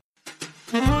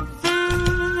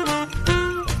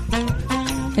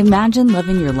Imagine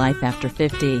living your life after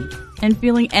 50 and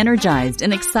feeling energized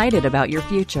and excited about your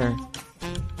future.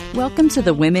 Welcome to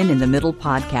the Women in the Middle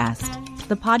podcast,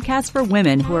 the podcast for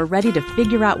women who are ready to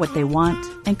figure out what they want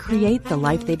and create the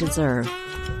life they deserve.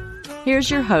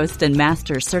 Here's your host and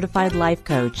master certified life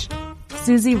coach,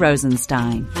 Susie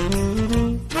Rosenstein.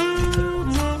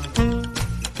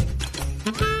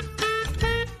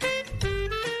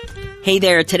 Hey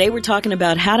there, today we're talking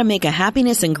about how to make a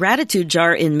happiness and gratitude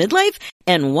jar in midlife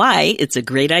and why it's a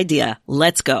great idea.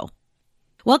 Let's go.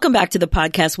 Welcome back to the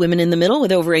podcast Women in the Middle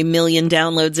with over 1 million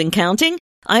downloads and counting.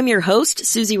 I'm your host,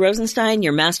 Susie Rosenstein,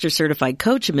 your master certified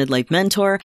coach and midlife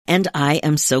mentor, and I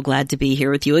am so glad to be here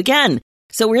with you again.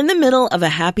 So we're in the middle of a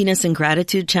happiness and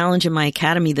gratitude challenge in my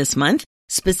academy this month.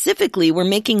 Specifically, we're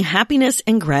making happiness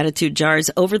and gratitude jars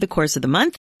over the course of the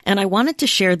month. And I wanted to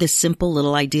share this simple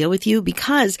little idea with you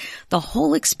because the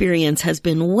whole experience has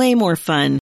been way more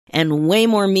fun and way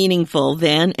more meaningful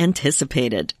than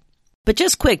anticipated. But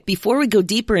just quick, before we go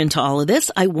deeper into all of this,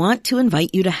 I want to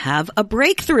invite you to have a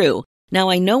breakthrough.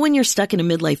 Now, I know when you're stuck in a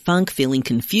midlife funk, feeling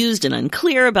confused and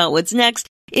unclear about what's next,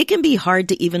 it can be hard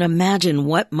to even imagine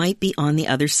what might be on the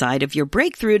other side of your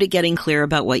breakthrough to getting clear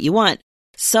about what you want.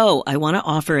 So I want to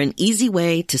offer an easy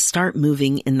way to start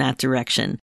moving in that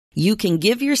direction. You can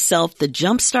give yourself the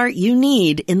jumpstart you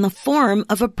need in the form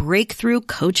of a breakthrough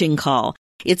coaching call.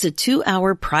 It's a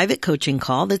 2-hour private coaching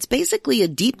call that's basically a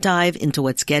deep dive into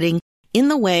what's getting in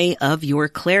the way of your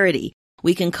clarity.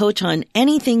 We can coach on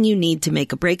anything you need to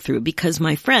make a breakthrough because,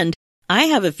 my friend, I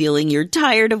have a feeling you're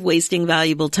tired of wasting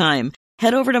valuable time.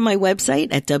 Head over to my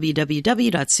website at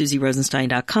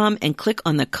www.susierosenstein.com and click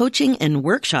on the Coaching and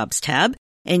Workshops tab,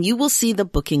 and you will see the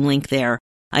booking link there.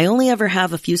 I only ever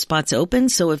have a few spots open,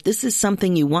 so if this is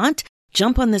something you want,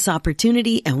 jump on this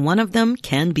opportunity and one of them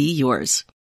can be yours.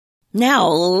 Now,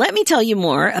 let me tell you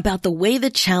more about the way the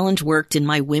challenge worked in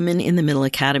my Women in the Middle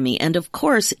Academy. And of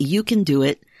course, you can do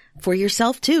it for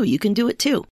yourself too. You can do it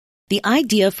too. The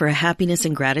idea for a happiness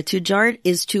and gratitude jar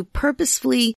is to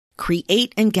purposefully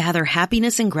create and gather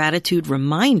happiness and gratitude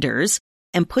reminders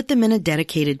and put them in a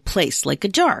dedicated place like a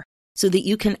jar so that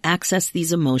you can access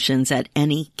these emotions at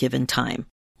any given time.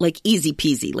 Like easy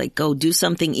peasy, like go do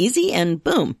something easy and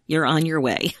boom, you're on your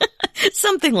way.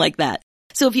 Something like that.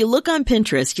 So if you look on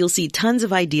Pinterest, you'll see tons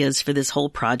of ideas for this whole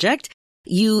project.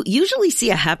 You usually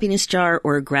see a happiness jar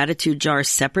or a gratitude jar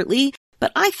separately,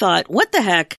 but I thought, what the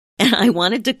heck? And I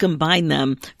wanted to combine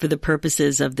them for the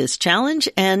purposes of this challenge,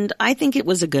 and I think it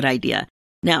was a good idea.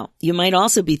 Now, you might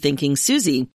also be thinking,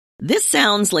 Susie, this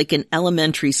sounds like an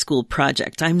elementary school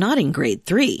project. I'm not in grade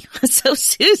 3. So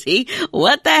Susie,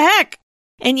 what the heck?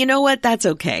 And you know what? That's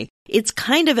okay. It's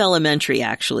kind of elementary,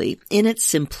 actually, in its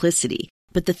simplicity.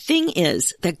 But the thing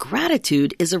is that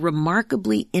gratitude is a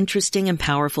remarkably interesting and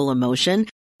powerful emotion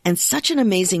and such an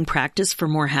amazing practice for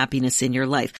more happiness in your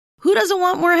life. Who doesn't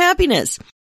want more happiness?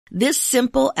 This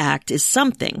simple act is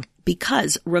something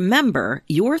because, remember,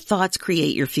 your thoughts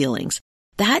create your feelings.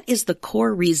 That is the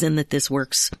core reason that this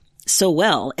works so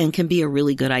well and can be a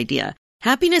really good idea.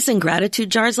 Happiness and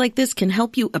gratitude jars like this can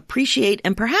help you appreciate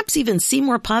and perhaps even see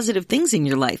more positive things in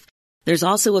your life. There's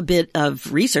also a fair bit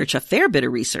of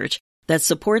research, that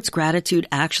supports gratitude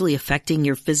actually affecting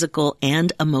your physical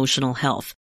and emotional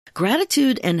health.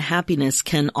 Gratitude and happiness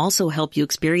can also help you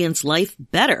experience life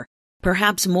better,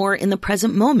 perhaps more in the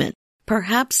present moment,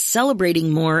 perhaps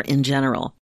celebrating more in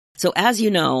general. So as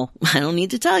you know, I don't need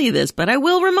to tell you this, but I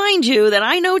will remind you that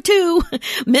I know too,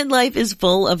 midlife is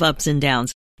full of ups and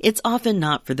downs. It's often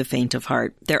not for the faint of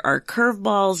heart. There are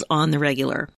curveballs on the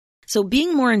regular. So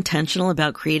being more intentional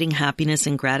about creating happiness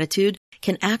and gratitude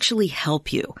can actually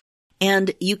help you.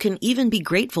 And you can even be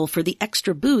grateful for the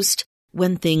extra boost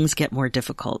when things get more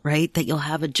difficult, right? That you'll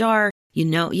have a jar,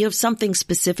 you have something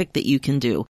specific that you can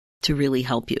do to really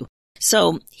help you.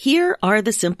 So here are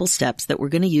the simple steps that we're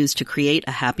going to use to create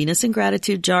a happiness and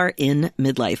gratitude jar in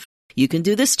midlife. You can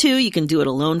do this too. You can do it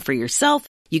alone for yourself.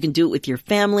 You can do it with your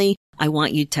family. I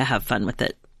want you to have fun with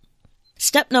it.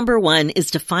 Step number 1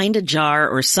 is to find a jar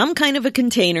or some kind of a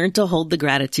container to hold the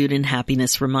gratitude and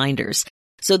happiness reminders.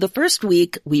 So the first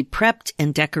week, we prepped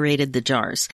and decorated the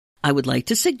jars. I would like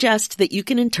to suggest that you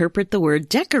can interpret the word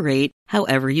decorate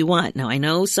however you want. Now, I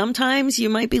know sometimes you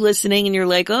might be listening and you're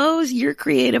like, oh, you're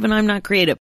creative and I'm not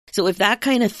creative. So if that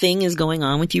kind of thing is going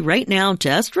on with you right now,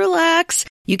 just relax.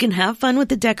 You can have fun with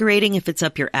the decorating if it's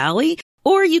up your alley,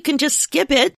 or you can just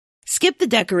skip it. Skip the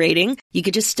decorating. You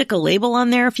could just stick a label on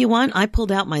there if you want. I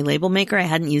pulled out my label maker. I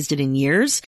hadn't used it in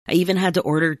years. I even had to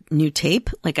order new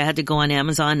tape. Like I had to go on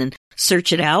Amazon and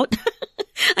search it out.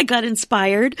 I got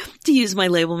inspired to use my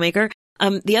label maker.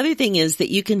 The other thing is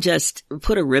that you can just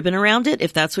put a ribbon around it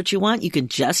if that's what you want. You can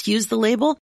just use the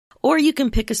label, or you can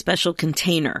pick a special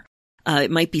container.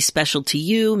 It might be special to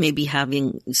you, maybe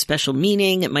having special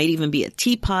meaning. It might even be a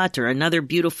teapot or another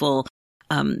beautiful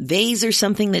vase or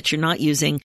something that you're not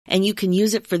using. And you can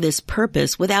use it for this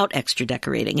purpose without extra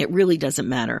decorating. It really doesn't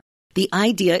matter. The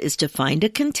idea is to find a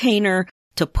container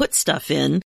to put stuff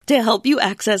in to help you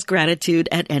access gratitude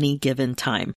at any given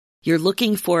time. You're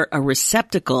looking for a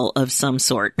receptacle of some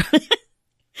sort.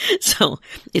 So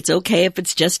it's okay if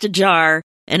it's just a jar,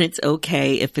 and it's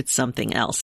okay if it's something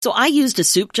else. So I used a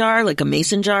soup jar, like a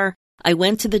mason jar. I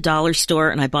went to the dollar store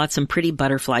and I bought some pretty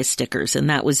butterfly stickers, and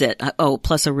that was it. Oh,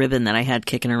 plus a ribbon that I had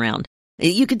kicking around.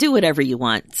 You could do whatever you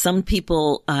want. Some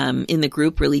people in the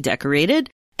group really decorated,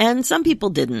 and some people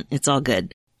didn't. It's all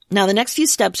good. Now, the next few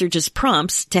steps are just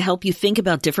prompts to help you think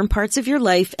about different parts of your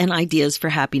life and ideas for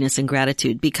happiness and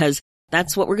gratitude, because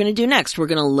that's what we're going to do next. We're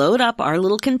going to load up our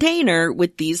little container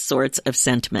with these sorts of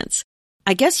sentiments.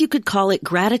 I guess you could call it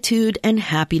gratitude and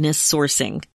happiness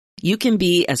sourcing. You can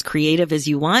be as creative as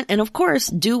you want, and of course,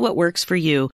 do what works for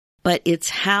you. But it's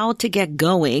how to get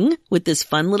going with this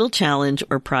fun little challenge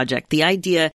or project. The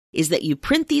idea is that you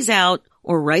print these out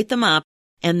or write them up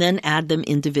and then add them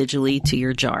individually to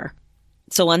your jar.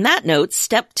 So on that note,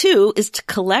 step 2 is to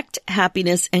collect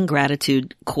happiness and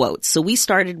gratitude quotes. So we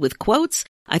started with quotes.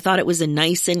 I thought it was a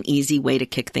nice and easy way to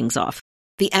kick things off.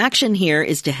 The action here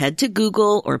is to head to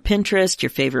Google or Pinterest, your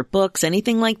favorite books,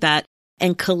 anything like that,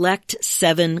 and collect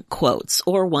 7 quotes,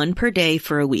 or 1 per day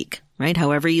for a week, right?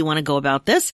 However you want to go about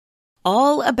this.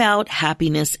 All about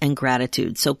happiness and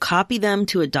gratitude. So copy them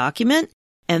to a document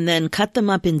and then cut them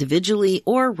up individually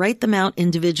or write them out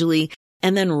individually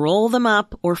and then roll them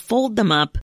up or fold them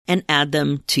up and add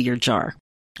them to your jar.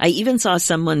 I even saw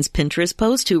someone's Pinterest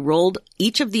post who rolled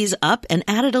each of these up and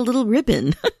added a little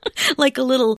ribbon, like a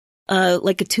little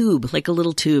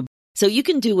tube. So you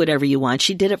can do whatever you want.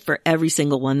 She did it for every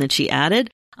single one that she added.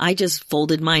 I just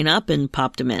folded mine up and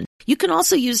popped them in. You can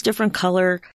also use different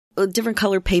color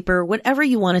paper, whatever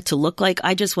you want it to look like.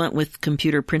 I just went with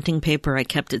computer printing paper. I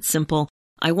kept it simple.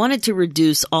 I wanted to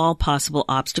reduce all possible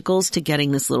obstacles to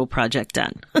getting this little project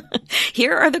done.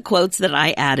 Here are the quotes that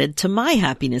I added to my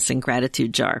happiness and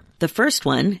gratitude jar. The first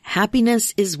one,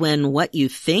 happiness is when what you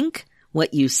think,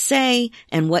 what you say,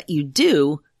 and what you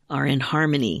do are in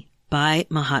harmony, by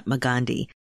Mahatma Gandhi.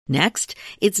 Next,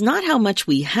 it's not how much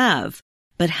we have,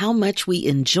 but how much we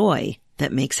enjoy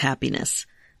that makes happiness,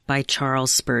 by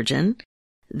Charles Spurgeon.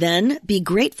 Then, be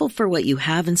grateful for what you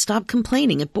have and stop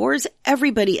complaining. It bores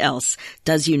everybody else,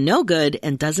 does you no good,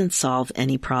 and doesn't solve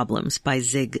any problems, by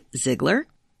Zig Ziglar.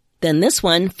 Then this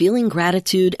one, feeling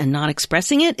gratitude and not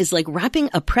expressing it is like wrapping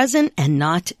a present and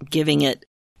not giving it,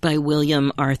 by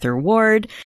William Arthur Ward.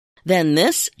 Then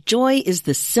this, joy is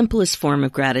the simplest form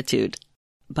of gratitude,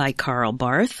 by Karl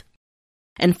Barth.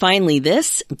 And finally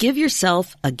this, give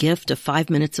yourself a gift of 5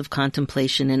 minutes of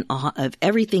contemplation in awe of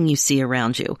everything you see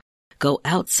around you. Go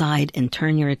outside and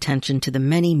turn your attention to the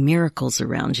many miracles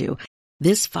around you.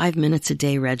 This 5 minutes a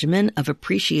day regimen of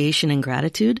appreciation and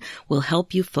gratitude will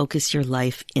help you focus your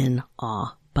life in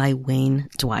awe, by Wayne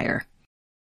Dwyer.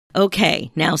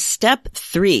 Okay, now step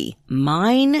 3,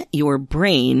 mine your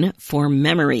brain for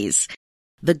memories.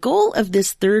 The goal of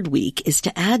this 3rd week is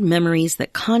to add memories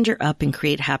that conjure up and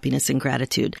create happiness and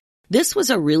gratitude. This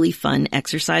was a really fun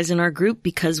exercise in our group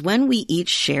because when we each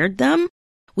shared them,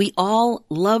 we all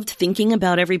loved thinking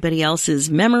about everybody else's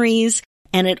memories,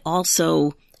 and it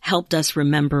also helped us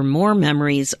remember more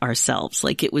memories ourselves.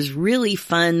 Like, it was really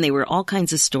fun. They were all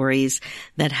kinds of stories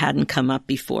that hadn't come up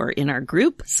before in our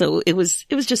group. So it was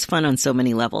just fun on so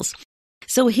many levels.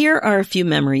 So here are a few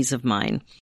memories of mine.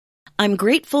 I'm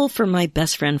grateful for my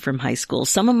best friend from high school.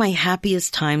 Some of my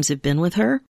happiest times have been with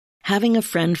her. Having a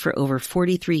friend for over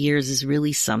 43 years is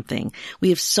really something. We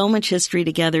have so much history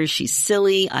together. She's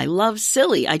silly. I love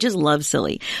silly. I just love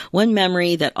silly. One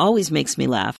memory that always makes me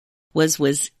laugh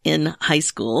was in high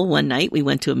school. One night we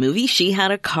went to a movie. She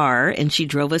had a car and she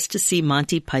drove us to see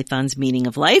Monty Python's Meaning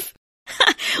of Life.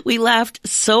 We laughed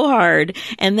so hard.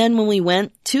 And then when we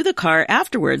went to the car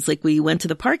afterwards, like we went to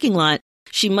the parking lot,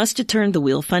 she must have turned the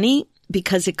wheel funny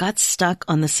because it got stuck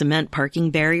on the cement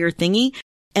parking barrier thingy.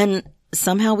 And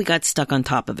somehow we got stuck on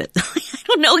top of it. I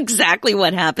don't know exactly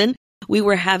what happened. We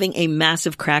were having a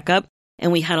massive crack up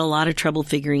and we had a lot of trouble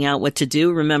figuring out what to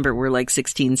do. Remember, we're like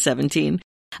 16, 17.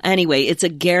 Anyway, it's a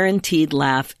guaranteed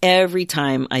laugh every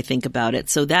time I think about it.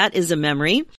 So that is a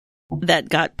memory that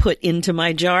got put into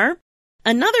my jar.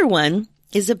 Another one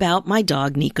is about my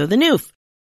dog, Nico the Noof.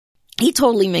 He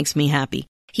totally makes me happy.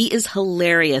 He is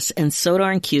hilarious and so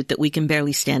darn cute that we can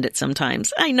barely stand it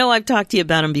sometimes. I know I've talked to you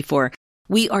about him before,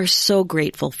 We are so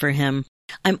grateful for him.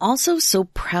 I'm also so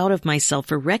proud of myself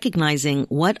for recognizing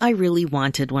what I really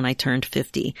wanted when I turned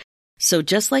 50. So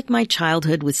just like my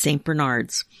childhood with St.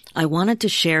 Bernards, I wanted to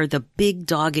share the big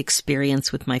dog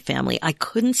experience with my family. I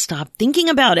couldn't stop thinking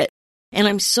about it. And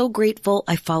I'm so grateful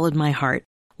I followed my heart.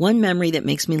 One memory that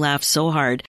makes me laugh so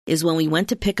hard is when we went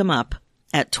to pick him up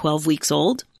at 12 weeks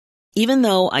old. Even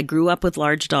though I grew up with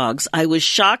large dogs, I was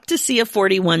shocked to see a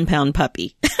 41-pound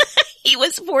puppy. He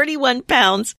was 41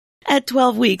 pounds at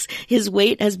 12 weeks. His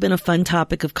weight has been a fun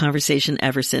topic of conversation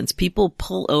ever since. People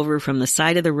pull over from the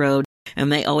side of the road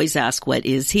and they always ask, what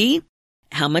is he?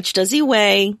 How much does he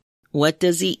weigh? What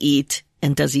does he eat?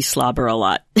 And does he slobber a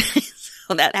lot?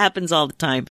 So that happens all the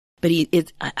time. But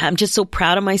I'm just so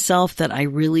proud of myself that I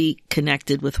really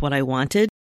connected with what I wanted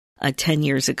 10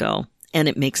 years ago. And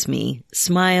it makes me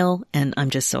smile, and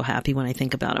I'm just so happy when I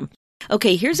think about him.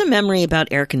 Okay, here's a memory about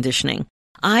air conditioning.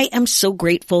 I am so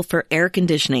grateful for air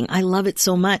conditioning. I love it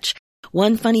so much.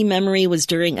 One funny memory was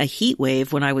during a heat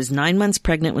wave when I was 9 months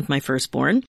pregnant with my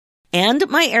firstborn, and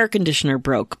my air conditioner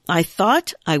broke. I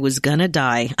thought I was gonna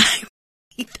die.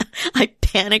 I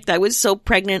panicked. I was so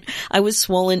pregnant. I was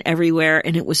swollen everywhere,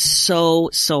 and it was so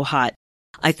hot.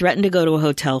 I threatened to go to a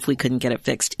hotel if we couldn't get it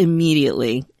fixed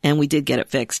immediately, and we did get it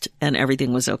fixed, and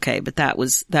everything was okay, but that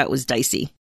was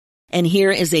dicey. And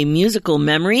here is a musical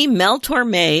memory, Mel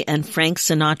Torme and Frank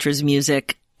Sinatra's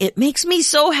music. It makes me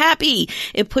so happy.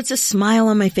 It puts a smile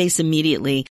on my face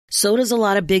immediately. So does a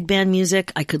lot of big band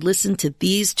music. I could listen to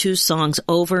these two songs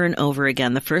over and over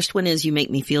again. The first one is You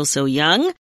Make Me Feel So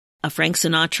Young, a Frank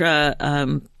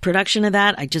Sinatra production of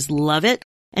that. I just love it.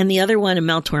 And the other one, a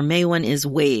Mel Torme one, is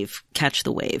Wave, Catch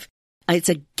the Wave. It's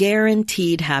a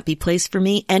guaranteed happy place for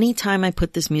me. Anytime I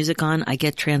put this music on, I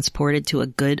get transported to a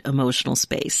good emotional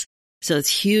space. So it's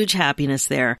huge happiness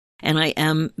there. And I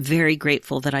am very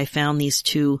grateful that I found these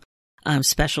two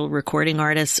special recording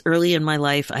artists early in my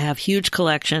life. I have a huge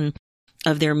collection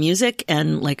of their music.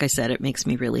 And like I said, it makes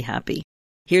me really happy.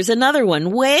 Here's another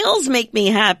one. Whales make me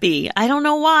happy. I don't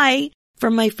know why.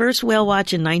 From my first whale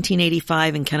watch in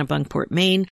 1985 in Kennebunkport,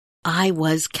 Maine, I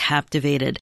was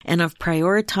captivated, and I've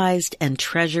prioritized and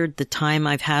treasured the time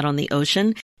I've had on the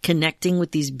ocean, connecting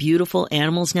with these beautiful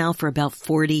animals now for about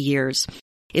 40 years.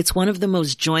 It's one of the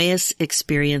most joyous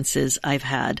experiences I've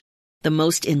had. The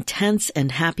most intense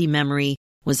and happy memory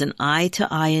was an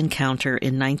eye-to-eye encounter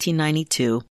in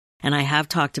 1992, and I have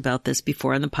talked about this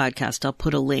before on the podcast. I'll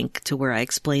put a link to where I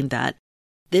explained that.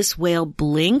 This whale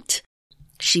blinked.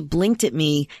 She blinked at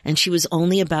me, and she was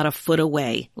only about a foot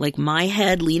away, like my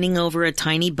head leaning over a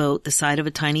tiny boat, the side of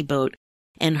a tiny boat,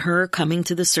 and her coming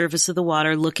to the surface of the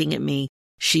water looking at me.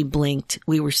 She blinked.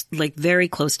 We were like very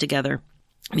close together,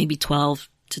 maybe 12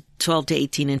 to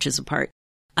 18 inches apart.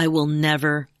 I will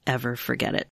never, ever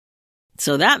forget it.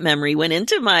 So that memory went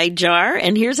into my jar,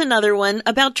 and here's another one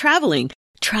about traveling.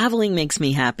 Traveling makes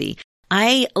me happy.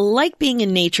 I like being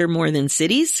in nature more than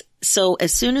cities. So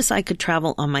as soon as I could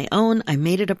travel on my own, I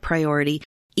made it a priority,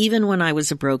 even when I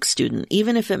was a broke student,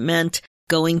 even if it meant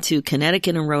going to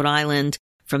Connecticut and Rhode Island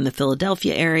from the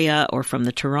Philadelphia area or from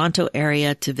the Toronto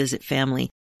area to visit family.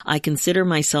 I consider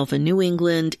myself a New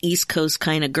England, East Coast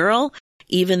kind of girl,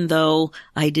 even though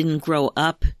I didn't grow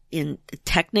up in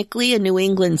technically a New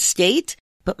England state,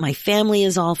 but my family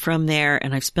is all from there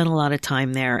and I've spent a lot of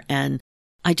time there. And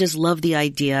I just love the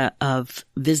idea of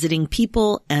visiting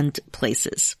people and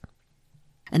places.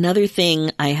 Another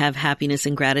thing I have happiness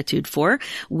and gratitude for,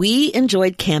 we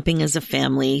enjoyed camping as a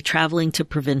family, traveling to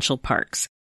provincial parks.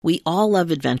 We all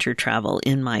love adventure travel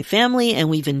in my family, and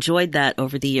we've enjoyed that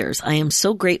over the years. I am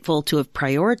so grateful to have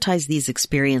prioritized these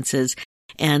experiences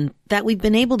and that we've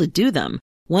been able to do them.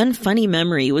 One funny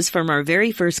memory was from our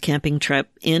very first camping trip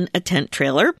in a tent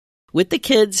trailer with the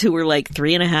kids who were like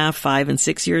 3.5, 5, and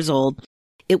 6 years old.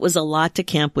 It was a lot to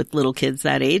camp with little kids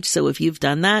that age. So if you've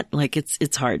done that, like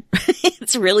it's hard.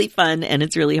 It's really fun and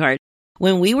it's really hard.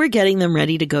 When we were getting them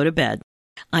ready to go to bed,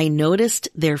 I noticed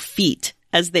their feet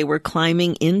as they were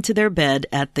climbing into their bed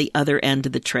at the other end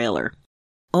of the trailer.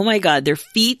 Oh my God, their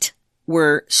feet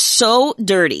were so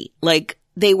dirty. Like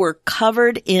they were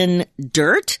covered in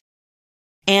dirt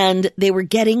and they were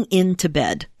getting into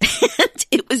bed. And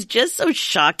it was just so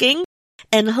shocking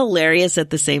and hilarious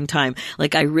at the same time.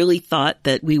 Like I really thought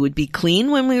that we would be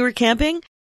clean when we were camping.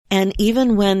 And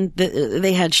even when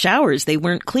they had showers, they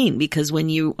weren't clean because when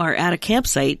you are at a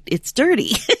campsite, it's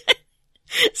dirty.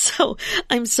 So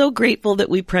I'm so grateful that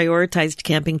we prioritized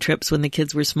camping trips when the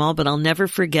kids were small, but I'll never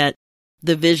forget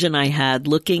the vision I had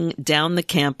looking down the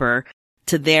camper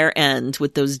to their end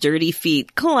with those dirty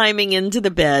feet climbing into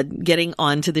the bed, getting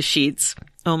onto the sheets.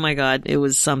 Oh my God, it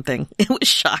was something. It was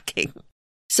shocking.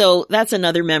 So that's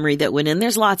another memory that went in.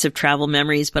 There's lots of travel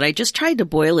memories, but I just tried to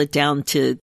boil it down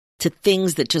to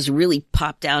things that just really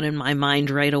popped out in my mind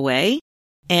right away.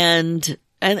 And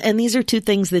these are two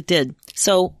things that did.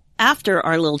 So after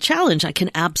our little challenge, I can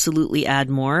absolutely add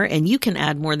more, and you can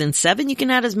add more than 7. You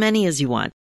can add as many as you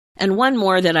want. And one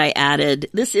more that I added,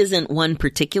 this isn't one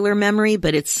particular memory,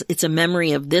 but it's a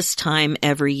memory of this time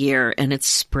every year, and it's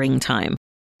springtime.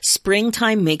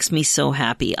 Springtime makes me so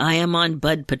happy. I am on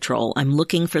bud patrol. I'm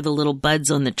looking for the little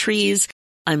buds on the trees.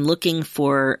 I'm looking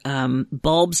for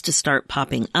bulbs to start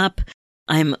popping up.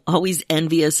 I'm always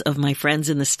envious of my friends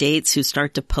in the States who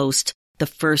start to post the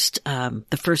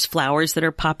first flowers that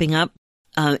are popping up.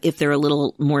 If they're a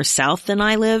little more south than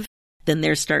I live, then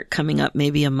they start coming up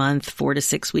maybe a month, 4 to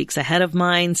 6 weeks ahead of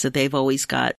mine. So they've always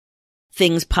got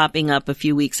things popping up a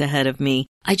few weeks ahead of me.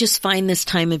 I just find this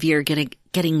time of year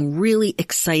getting really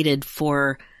excited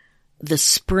for the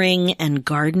spring and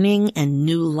gardening and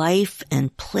new life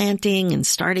and planting and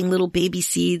starting little baby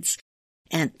seeds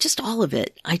and just all of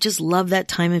it. I just love that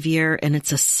time of year, and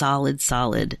it's a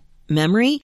solid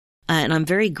memory. And I'm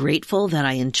very grateful that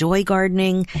I enjoy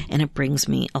gardening, and it brings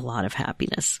me a lot of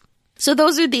happiness. So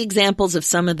those are the examples of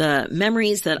some of the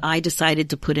memories that I decided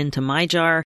to put into my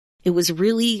jar. It was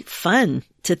really fun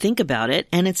to think about it.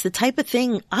 And it's the type of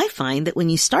thing I find that when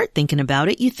you start thinking about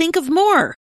it, you think of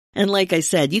more. And like I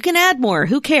said, you can add more.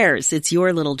 Who cares? It's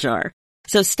your little jar.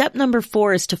 So step number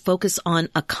 4 is to focus on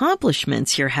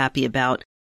accomplishments you're happy about,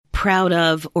 proud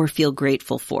of, or feel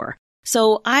grateful for.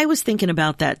 So I was thinking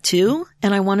about that too.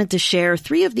 And I wanted to share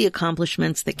 3 of the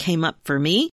accomplishments that came up for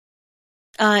me.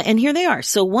 And here they are.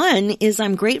 So one is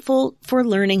I'm grateful for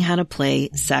learning how to play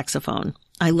saxophone.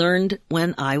 I learned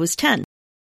when I was 10.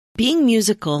 Being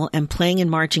musical and playing in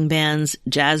marching bands,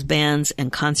 jazz bands,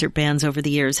 and concert bands over the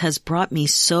years has brought me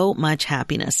so much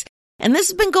happiness. And this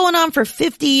has been going on for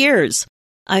 50 years.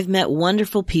 I've met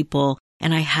wonderful people,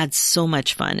 and I had so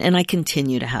much fun, and I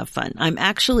continue to have fun.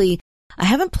 I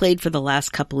haven't played for the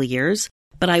last couple of years,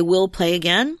 but I will play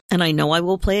again, and I know I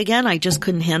will play again. I just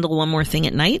couldn't handle one more thing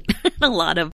at night. A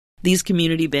lot of these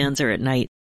community bands are at night.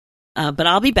 But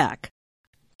I'll be back.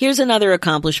 Here's another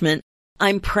accomplishment.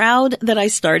 I'm proud that I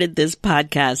started this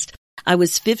podcast. I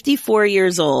was 54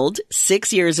 years old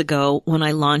 6 years ago when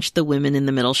I launched the Women in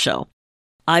the Middle show.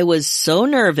 I was so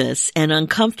nervous and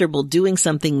uncomfortable doing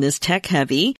something this tech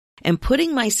heavy and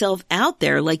putting myself out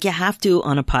there like you have to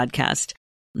on a podcast.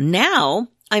 Now,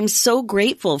 I'm so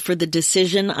grateful for the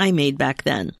decision I made back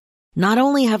then. Not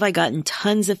only have I gotten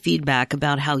tons of feedback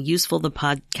about how useful the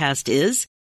podcast is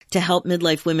to help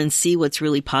midlife women see what's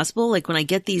really possible, like when I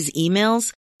get these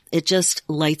emails, it just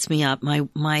lights me up.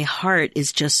 My heart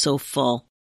is just so full.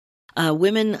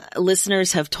 Women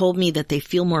listeners have told me that they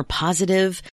feel more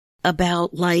positive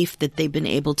about life, that they've been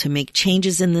able to make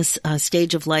changes in this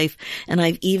stage of life. And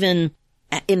I've even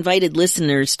invited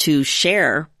listeners to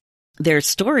share their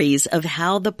stories of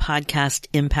how the podcast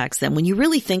impacts them. When you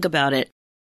really think about it,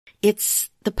 it's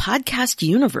the podcast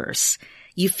universe.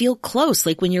 You feel close.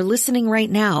 Like when you're listening right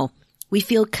now, we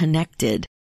feel connected.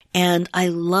 And I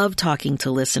love talking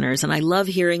to listeners, and I love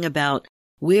hearing about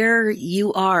where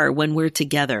you are when we're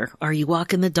together. Are you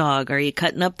walking the dog? Are you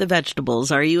cutting up the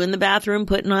vegetables? Are you in the bathroom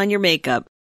putting on your makeup?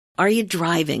 Are you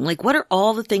driving? Like, what are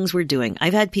all the things we're doing?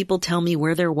 I've had people tell me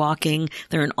where they're walking.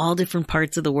 They're in all different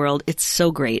parts of the world. It's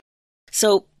so great.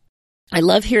 So I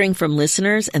love hearing from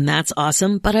listeners, and that's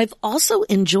awesome. But I've also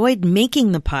enjoyed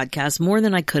making the podcast more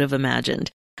than I could have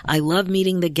imagined. I love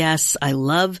meeting the guests. I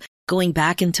love going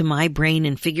back into my brain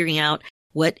and figuring out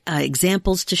what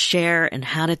examples to share and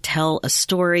how to tell a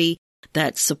story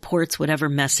that supports whatever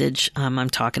message I'm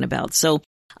talking about. So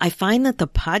I find that the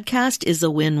podcast is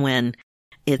a win-win.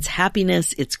 It's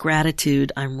happiness. It's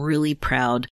gratitude. I'm really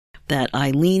proud that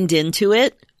I leaned into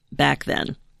it back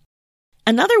then.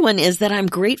 Another one is that I'm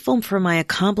grateful for my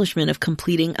accomplishment of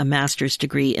completing a master's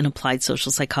degree in applied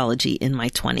social psychology in my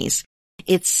 20s.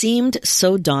 It seemed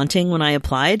so daunting when I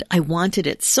applied. I wanted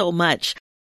it so much,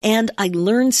 and I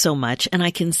learned so much, and I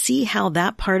can see how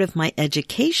that part of my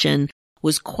education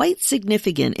was quite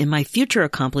significant in my future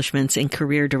accomplishments and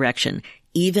career direction,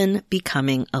 even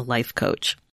becoming a life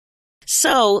coach.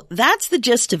 So that's the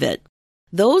gist of it.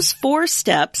 Those 4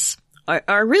 steps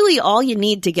are really all you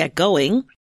need to get going.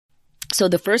 So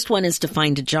the first one is to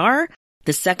find a jar.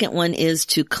 The second one is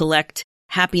to collect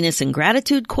happiness and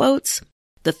gratitude quotes.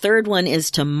 The third one is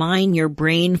to mine your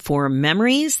brain for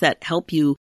memories that help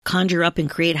you conjure up and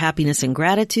create happiness and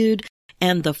gratitude.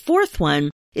 And the fourth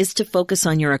one is to focus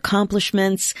on your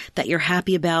accomplishments that you're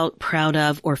happy about, proud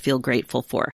of, or feel grateful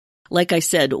for. Like I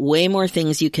said, way more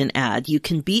things you can add. You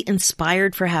can be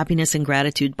inspired for happiness and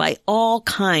gratitude by all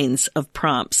kinds of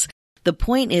prompts. The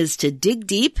point is to dig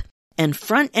deep and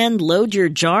front-end load your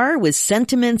jar with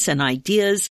sentiments and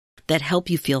ideas that help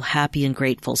you feel happy and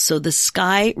grateful. So the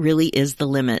sky really is the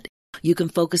limit. You can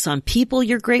focus on people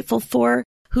you're grateful for,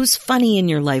 who's funny in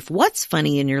your life, what's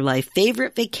funny in your life,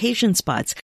 favorite vacation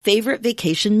spots, favorite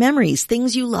vacation memories,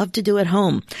 things you love to do at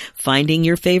home, finding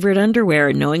your favorite underwear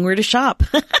and knowing where to shop.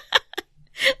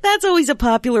 That's always a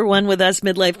popular one with us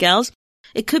midlife gals.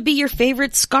 It could be your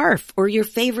favorite scarf or your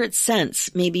favorite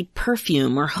scents, maybe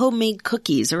perfume or homemade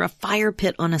cookies or a fire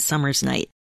pit on a summer's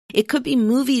night. It could be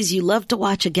movies you love to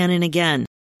watch again and again,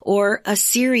 or a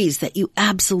series that you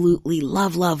absolutely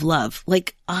love, love, love.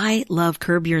 Like I love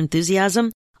Curb Your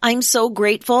Enthusiasm. I'm so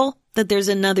grateful that there's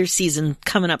another season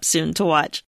coming up soon to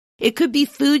watch. It could be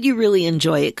food you really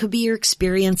enjoy. It could be your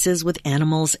experiences with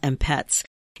animals and pets.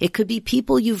 It could be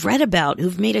people you've read about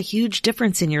who've made a huge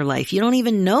difference in your life. You don't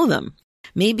even know them.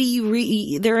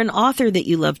 Maybe they're an author that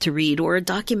you love to read, or a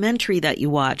documentary that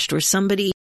you watched, or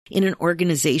somebody in an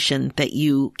organization that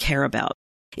you care about.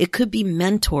 It could be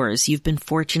mentors you've been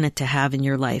fortunate to have in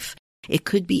your life. It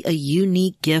could be a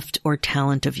unique gift or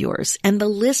talent of yours. And the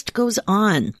list goes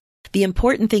on. The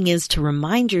important thing is to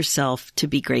remind yourself to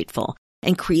be grateful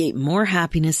and create more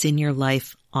happiness in your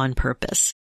life on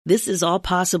purpose. This is all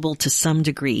possible to some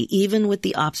degree, even with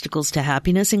the obstacles to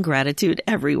happiness and gratitude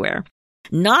everywhere.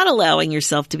 Not allowing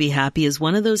yourself to be happy is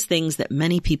one of those things that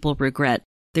many people regret.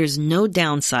 There's no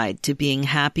downside to being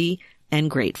happy and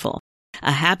grateful.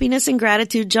 A happiness and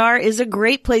gratitude jar is a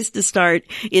great place to start.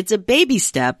 It's a baby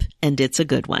step, and it's a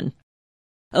good one.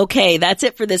 Okay, that's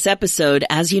it for this episode.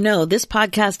 As you know, this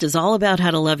podcast is all about how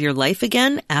to love your life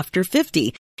again after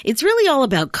 50. It's really all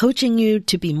about coaching you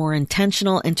to be more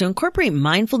intentional and to incorporate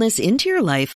mindfulness into your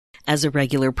life as a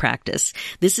regular practice.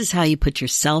 This is how you put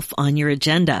yourself on your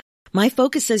agenda. My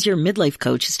focus as your midlife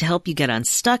coach is to help you get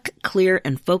unstuck, clear,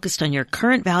 and focused on your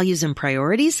current values and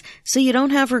priorities so you don't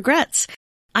have regrets.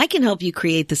 I can help you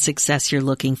create the success you're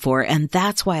looking for, and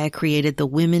that's why I created the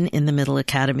Women in the Middle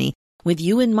Academy with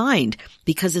you in mind,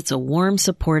 because it's a warm,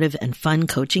 supportive, and fun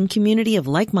coaching community of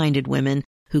like-minded women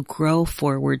who grow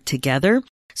forward together.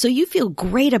 So you feel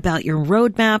great about your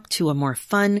roadmap to a more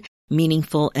fun,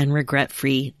 meaningful, and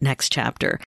regret-free next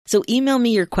chapter. So email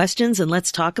me your questions and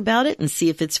let's talk about it and see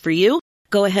if it's for you.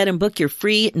 Go ahead and book your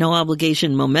free,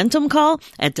 no-obligation momentum call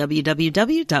at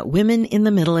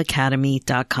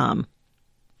www.womeninthemiddleacademy.com.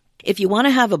 If you want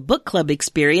to have a book club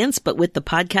experience, but with the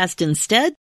podcast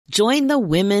instead, join the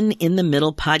Women in the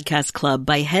Middle Podcast Club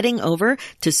by heading over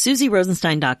to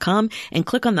SusieRosenstein.com and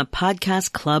click on the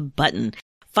Podcast Club button.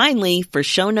 Finally, for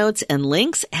show notes and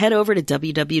links, head over to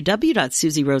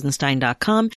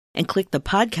www.SusieRosenstein.com and click the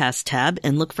podcast tab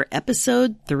and look for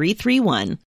episode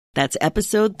 331. That's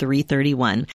episode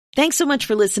 331. Thanks so much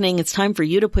for listening. It's time for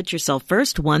you to put yourself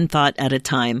first, one thought at a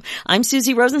time. I'm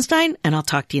Susie Rosenstein, and I'll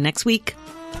talk to you next week.